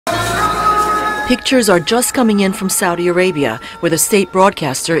Pictures are just coming in from Saudi Arabia, where the state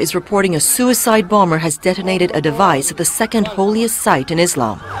broadcaster is reporting a suicide bomber has detonated a device at the second holiest site in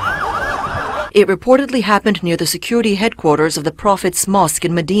Islam. It reportedly happened near the security headquarters of the Prophet's Mosque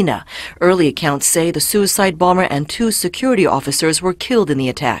in Medina. Early accounts say the suicide bomber and 2 security officers were killed in the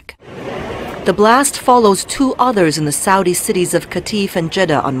attack. The blast follows 2 others in the Saudi cities of Qatif and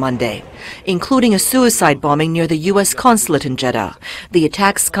Jeddah on Monday, including a suicide bombing near the U.S. consulate in Jeddah. The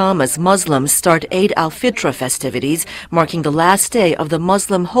attacks come as Muslims start Eid al-Fitr festivities, marking the last day of the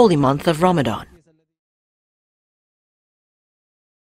Muslim holy month of Ramadan.